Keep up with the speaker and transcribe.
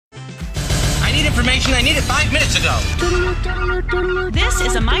information I needed 5 minutes ago. This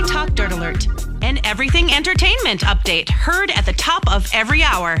is a My Talk Dirt Alert, an everything entertainment update heard at the top of every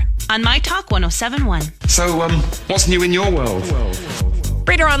hour on My Talk 107.1. So, what's new in your world?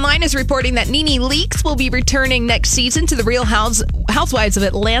 Radar Online is reporting that NeNe Leaks will be returning next season to the Real Housewives of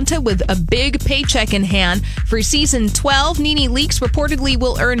Atlanta with a big paycheck in hand. For season 12, NeNe Leaks reportedly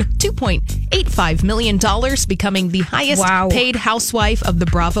will earn $2.85 million, becoming the highest paid housewife of the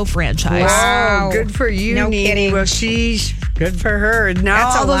Bravo franchise. Wow, good for you, No NeNe. kidding. Well, she's good for her. Now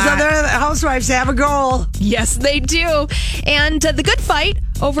That's a all those lot. other housewives have a goal. Yes, they do. And The Good Fight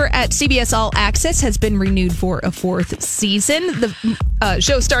over at CBS All Access has been renewed for a 4th season. The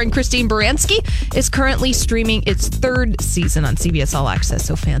show starring Christine Baranski is currently streaming its 3rd season on CBS All Access,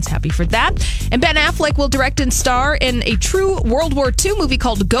 so fans happy for that. And Ben Affleck will direct and star in a true World War II movie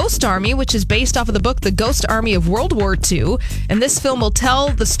called Ghost Army, which is based off of the book The Ghost Army of World War II. And this film will tell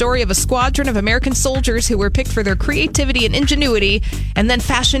the story of a squadron of American soldiers who were picked for their creativity and ingenuity and then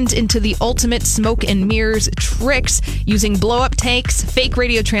fashioned into the ultimate smoke and mirrors tricks using blow-up tanks, fake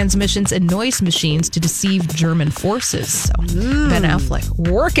radio transmissions, and noise machines to deceive German forces. So Ben Affleck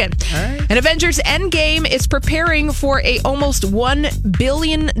working. Right. And Avengers Endgame is preparing for a almost $1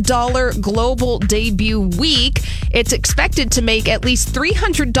 billion global debut week. It's expected to make at least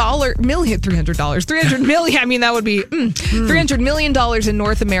 $300 million. I mean, that would be $300 million in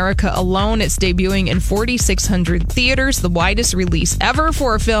North America alone. It's debuting in 4,600 theaters, the widest release ever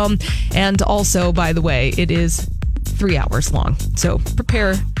for a film. And also, by the way, it is 3 hours long. So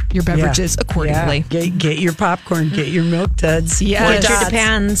prepare your beverages accordingly. Yeah. Get your popcorn, get your milk duds. Yes. Get your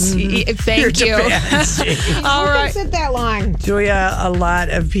Depends. Thank you. All right. Sit that long. Julia, a lot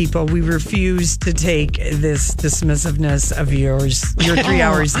of people, we refuse to take this dismissiveness of yours, your 3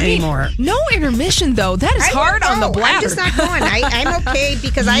 hours anymore. No intermission, though. That is hard on the bladder. I'm just not going. I'm okay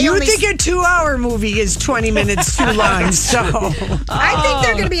because I You only... think a 2-hour movie is 20 minutes too long, so... I think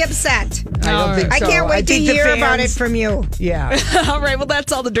they're going to be upset. I don't think so. I can't wait to think the hear about it fans- from you. Yeah. All right. Well,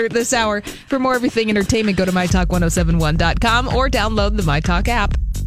 that's all the dirt this hour. For more everything entertainment, go to MyTalk1071.com or download the MyTalk app.